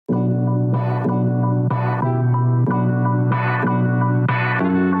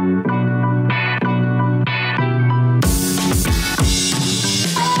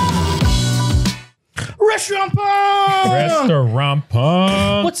Restaurant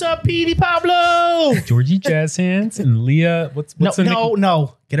Punk. What's up, Petey Pablo? Georgie Jazz Hands and Leah. What's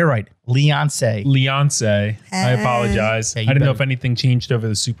no. Get it right. Leonce. Leonce. I apologize. Yeah, I didn't know if anything changed over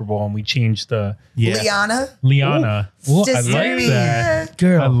the Super Bowl, and we changed the Liana. Ooh, I Just like saying. that.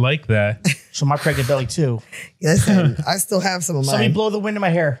 Girl. I like that. So my pregnant belly too. Listen, I still have some of Somebody mine. blow the wind in my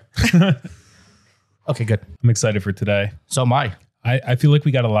hair. Okay, good. I'm excited for today. So am I. I feel like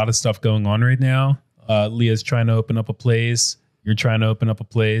we got a lot of stuff going on right now. Leah's trying to open up a place. You're trying to open up a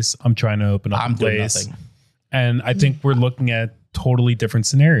place. I'm trying to open up a place. Doing nothing. And I think we're looking at totally different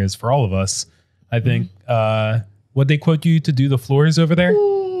scenarios for all of us. I think what they quote you to do the floors over there?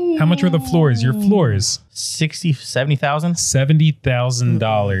 How much were the floors? Your floors? 60, 70,000?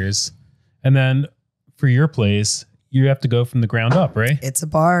 $70,000. And then for your place, you have to go from the ground up, right? It's a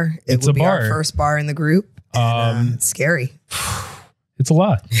bar. It will be our first bar in the group. And, it's scary. It's a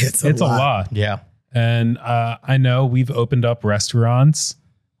lot. It's a lot. Yeah. And I know we've opened up restaurants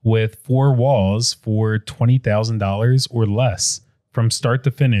with 4 walls for $20,000 or less from start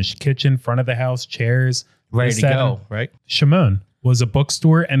to finish. Kitchen, front of the house, chairs. Ready to go, right? Shimon was a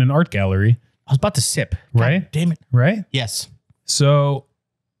bookstore and an art gallery. I was about to sip. Right? God damn it. Right? Yes. So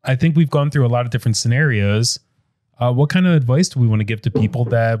I think we've gone through a lot of different scenarios. What kind of advice do we want to give to people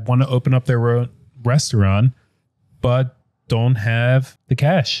that want to open up their own restaurant but don't have the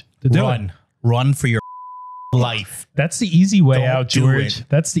cash to do it? Run for your life. That's the easy way out, George.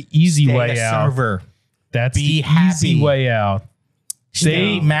 That's the easy way out. Server. That's Be the happy. easy way out.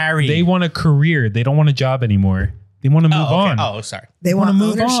 Stay married. They want a career. They don't want a job anymore. They want to move on. Oh, sorry. They want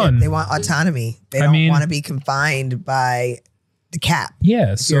move ownership. on. They want autonomy. They don't want to be confined by the cap.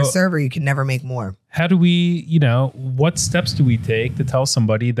 Yeah. If you're a server, you can never make more. How do we, what steps do we take to tell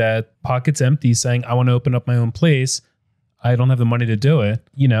somebody that pocket's empty saying, I want to open up my own place. I don't have the money to do it.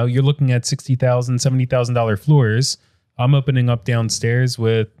 You're looking at $60,000, $70,000 floors. I'm opening up downstairs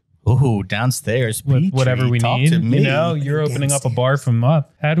with downstairs with whatever we need. You're opening up a bar from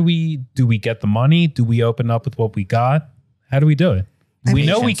up. How do we get the money? Do we open up with what we got? How do we do it? We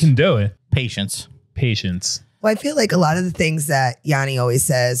know we can do it. Patience. Well, I feel like a lot of the things that Yanni always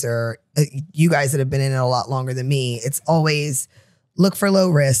says, or you guys that have been in it a lot longer than me, it's always look for low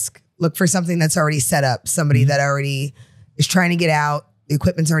risk, look for something that's already set up, somebody that already is trying to get out, the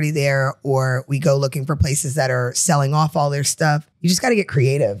equipment's already there, or we go looking for places that are selling off all their stuff. You just got to get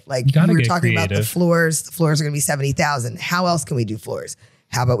creative. Like we were talking about the floors are going to be 70,000. How else can we do floors?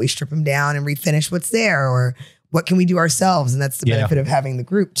 How about we strip them down and refinish what's there? Or what can we do ourselves? And that's the benefit of having the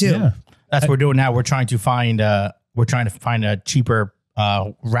group too. Yeah. That's what we're doing now. We're trying to find a cheaper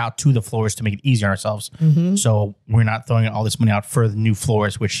route to the floors to make it easier on ourselves. So we're not throwing all this money out for the new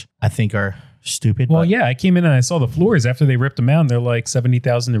floors, which I think are stupid. Well, yeah, I came in and I saw the floors after they ripped them out. And they're like $70,000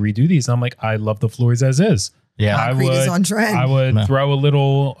 to redo these. And I'm like, I love the floors as is. Yeah, concrete is on trend. I would throw a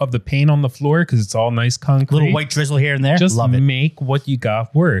little of the paint on the floor because it's all nice concrete. Little white drizzle here and there. Just love it. Make what you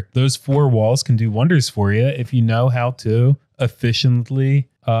got work. Those 4 walls can do wonders for you if you know how to efficiently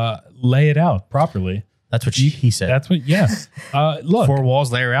lay it out properly. That's what he said. That's what, yeah. Look, 4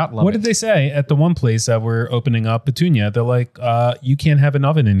 walls, layer out. Love what did they say at the one place that we're opening up, Petunia? They're like, you can't have an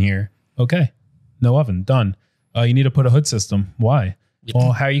oven in here. Okay, no oven, done. You need to put a hood system. Why?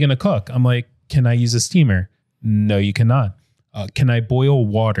 Well, how are you going to cook? I'm like, can I use a steamer? No, you cannot. Can I boil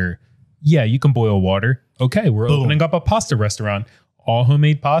water? Yeah, you can boil water. Okay, we're opening up a pasta restaurant. All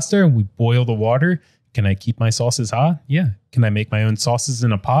homemade pasta. We boil the water. Can I keep my sauces hot? Yeah. Can I make my own sauces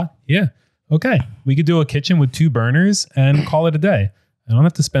in a pot? Yeah. Okay. We could do a kitchen with 2 burners and call it a day. I don't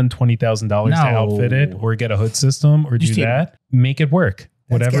have to spend $20,000 to outfit it or get a hood system or do that. Make it work.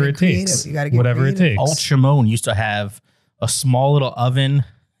 Whatever it takes. You gotta get whatever it takes. Old Shimon used to have a small little oven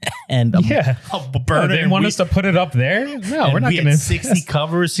and a burner. They want us to put it up there? No, we're not going to. 60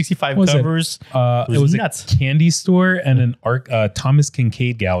 covers, 65 covers. It was nuts. A candy store and an Thomas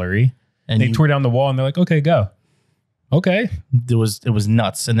Kincaid gallery. And they tore down the wall and they're like, okay, go. Okay. It was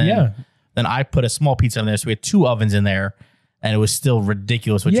nuts. And then, then I put a small pizza in there. So we had 2 ovens in there. And it was still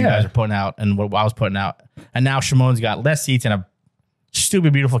ridiculous what you guys are putting out and what I was putting out. And now Shimon's got less seats and a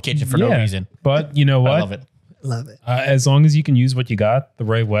stupid, beautiful kitchen for no reason. But you know what? I love it. Love it. As long as you can use what you got the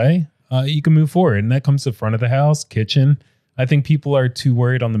right way, you can move forward. And that comes to front of the house, kitchen. I think people are too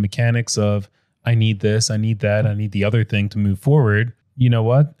worried on the mechanics of, I need this, I need that, I need the other thing to move forward. You know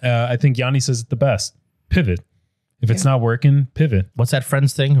what? I think Yanni says it the best. Pivot. If it's not working, pivot. What's that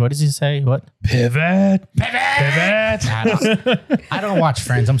Friends thing? What does he say? What? Pivot. I don't watch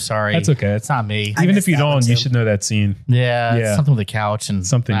Friends. I'm sorry. That's okay. It's not me. Even if you don't, you should know that scene. Yeah. Something with the couch and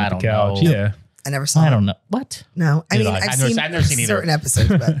something with the couch. Know. Yeah. I never saw I don't know. What? No. I mean, I've seen never seen either. certain episodes,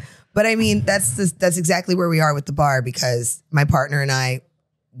 but But I mean, that's exactly where we are with the bar, because my partner and I,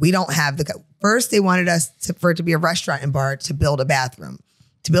 we don't have first they wanted us for it to be a restaurant and bar to build a bathroom.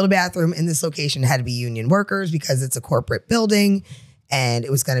 To build a bathroom in this location had to be union workers because it's a corporate building, and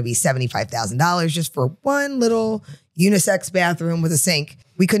it was going to be $75,000 just for one little unisex bathroom with a sink.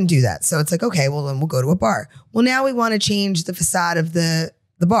 We couldn't do that. So it's like, okay, well then we'll go to a bar. Well, now we want to change the facade of the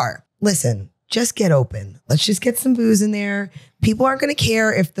bar. Listen, just get open. Let's just get some booze in there. People aren't going to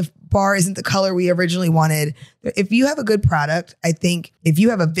care if the bar isn't the color we originally wanted. If you have a good product, I think if you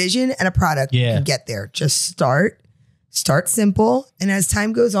have a vision and a product, you can get there. Just start simple. And as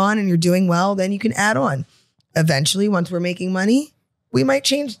time goes on and you're doing well, then you can add on. Eventually, once we're making money, we might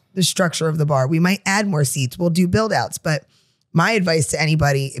change the structure of the bar. We might add more seats. We'll do build outs. But my advice to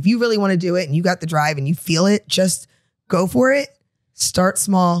anybody, if you really want to do it and you got the drive and you feel it, just go for it. Start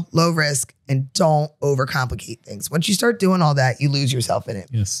small, low risk, and don't overcomplicate things. Once you start doing all that, you lose yourself in it.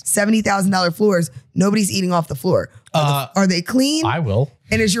 Yes. $70,000 floors, nobody's eating off the floor. Are they clean? I will.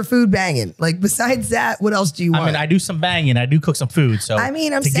 And is your food banging? Like, besides that, what else do you want? I mean, I do some banging. I do cook some food. So I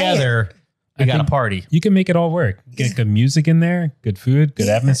mean, I'm together, we got a party. You can make it all work. Get good music in there, good food, good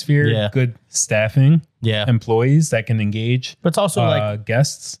atmosphere, good staffing, employees that can engage. But it's also like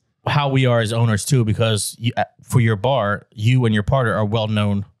guests. How we are as owners too, because for your bar, you and your partner are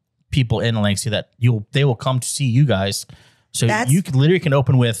well-known people in Langston that they will come to see you guys. So you can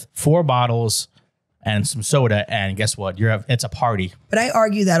open with 4 bottles and some soda, and guess what? It's a party. But I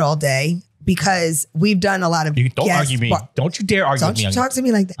argue that all day because we've done a lot of don't argue me. Don't you dare argue with me. Don't you talk to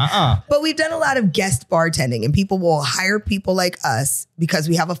me like that. But we've done a lot of guest bartending, and people will hire people like us because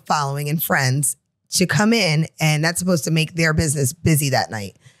we have a following and friends to come in, and that's supposed to make their business busy that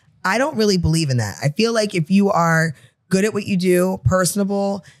night. I don't really believe in that. I feel like if you are good at what you do,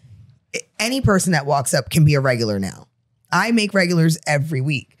 personable, any person that walks up can be a regular now. I make regulars every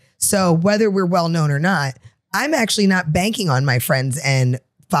week. So whether we're well known or not, I'm actually not banking on my friends and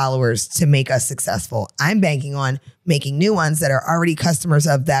followers to make us successful. I'm banking on making new ones that are already customers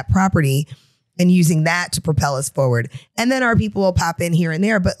of that property and using that to propel us forward. And then our people will pop in here and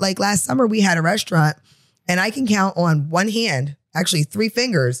there. But like last summer, we had a restaurant, and I can count on one hand, actually 3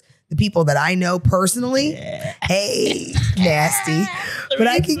 fingers, the people that I know personally. Hey, nasty. But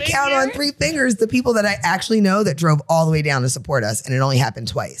I can count on 3 fingers the people that I actually know that drove all the way down to support us, and it only happened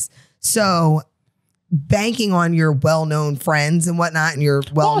twice. So banking on your well-known friends and whatnot, and your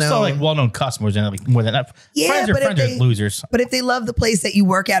well-known, also like well-known customers, and like more than that. Friends are losers. But if they love the place that you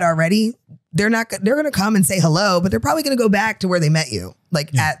work at already, they're going to come and say hello, but they're probably going to go back to where they met you,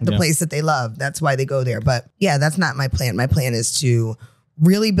 like at the place that they love. That's why they go there. But yeah, that's not my plan. My plan is to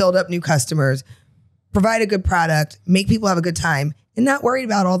really build up new customers, provide a good product, make people have a good time, and not worried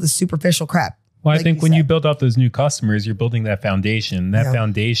about all the superficial crap. Well, I think when you build up those new customers, you're building that foundation. That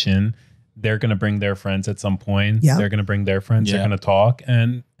foundation, they're going to bring their friends at some point. They're going to bring their friends. They're going to talk.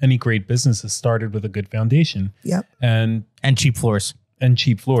 And any great business is started with a good foundation. And cheap floors.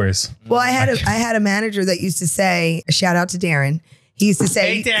 Well, I had a manager that used to say, a shout out to Darren. He used to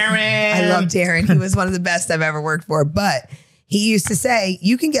say, "Hey, Darren." I love Darren. He was one of the best I've ever worked for. But he used to say,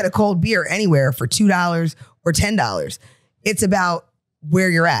 you can get a cold beer anywhere for $2 or $10. It's about where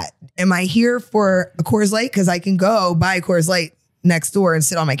you're at. Am I here for a Coors Light? Because I can go buy a Coors Light next door and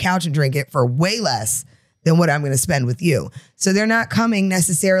sit on my couch and drink it for way less than what I'm going to spend with you. So they're not coming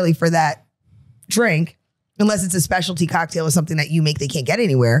necessarily for that drink, unless it's a specialty cocktail or something that you make they can't get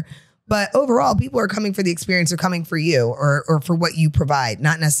anywhere. But overall, people are coming for the experience. They're coming for you or for what you provide,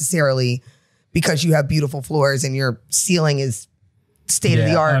 not necessarily because you have beautiful floors and your ceiling is state of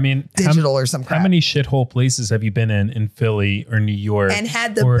the art, digital or some crap. How many shithole places have you been in Philly or New York and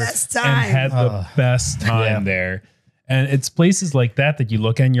had the best time? There? And it's places like that you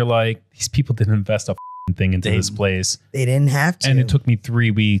look at and you're like, these people didn't invest a thing into this place. They didn't have to. And it took me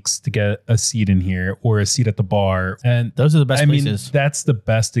 3 weeks to get a seat in here or a seat at the bar. And those are the best places. Mean, that's the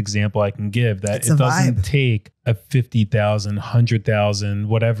best example I can give. That it doesn't take a $50,000, $100,000,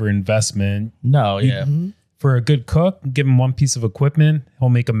 whatever investment. No, For a good cook, give him one piece of equipment, he'll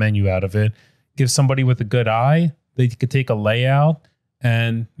make a menu out of it. Give somebody with a good eye, they could take a layout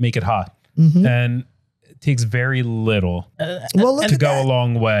and make it hot. And it takes very little to go a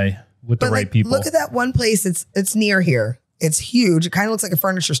long way with the right people. Look at that one place. It's near here. It's huge. It kind of looks like a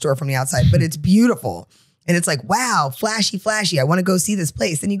furniture store from the outside, but it's beautiful. And it's like, wow, flashy. I want to go see this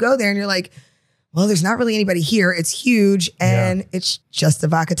place. And you go there and you're like, well, there's not really anybody here. It's huge and it's just a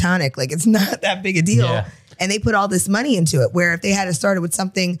vodka tonic. Like, it's not that big a deal. Yeah. And they put all this money into it, where if they had to start it with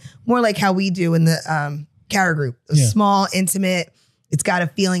something more like how we do in the Cara group, small, intimate, it's got a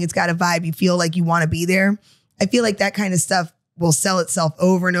feeling, it's got a vibe. You feel like you want to be there. I feel like that kind of stuff will sell itself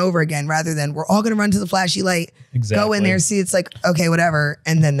over and over again rather than we're all going to run to the flashy light, go in there, see it's like, okay, whatever,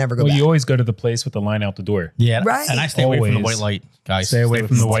 and then never go back. You always go to the place with the line out the door. Yeah. Right. And I stay away from the white light, guys. Stay away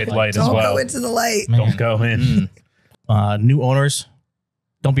from the white light as well. Don't go into the light. Don't go in. New owners,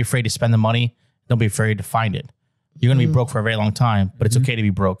 don't be afraid to spend the money. Don't be afraid to find it. You're going to be broke for a very long time, but it's okay to be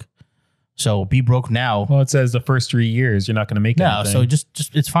broke. So be broke now. Well, it says the first 3 years, you're not going to make anything. So just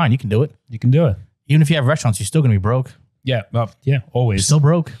it's fine. You can do it. You can do it. Even if you have restaurants, you're still going to be broke. Yeah. Well, yeah. Always. You're still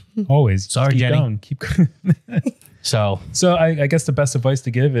broke. Always. Sorry, keep Jenny. Going. Keep going. So I guess the best advice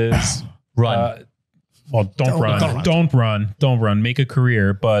to give is run. Don't run. Don't run. Make a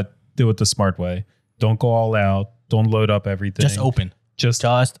career, but do it the smart way. Don't go all out. Don't load up everything. Just open. Just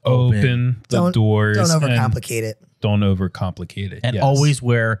open the doors. Don't overcomplicate it. Don't overcomplicate it. And always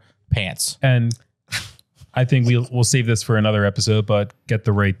wear pants. And I think we'll save this for another episode, but get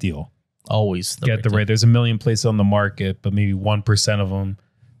the right deal. Always Get the right. There's a million places on the market, but maybe 1% of them,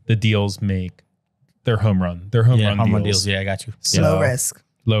 the deals make their home run. They're home run deals. Yeah, I got you. So, low risk.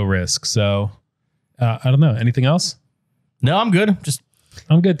 Low risk. So I don't know. Anything else? No, I'm good.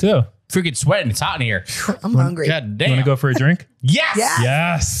 I'm good too. Freaking sweating. It's hot in here. I'm hungry. God damn. You want to go for a drink? Yes. Yeah.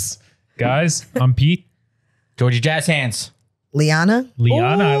 Yes. Guys, I'm Pete. Georgie Jazz Hands. Liana.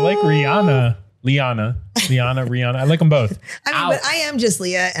 I like Rihanna. Rihanna. I like them both. I mean, but I am just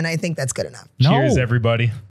Leah, and I think that's good enough. Cheers, everybody.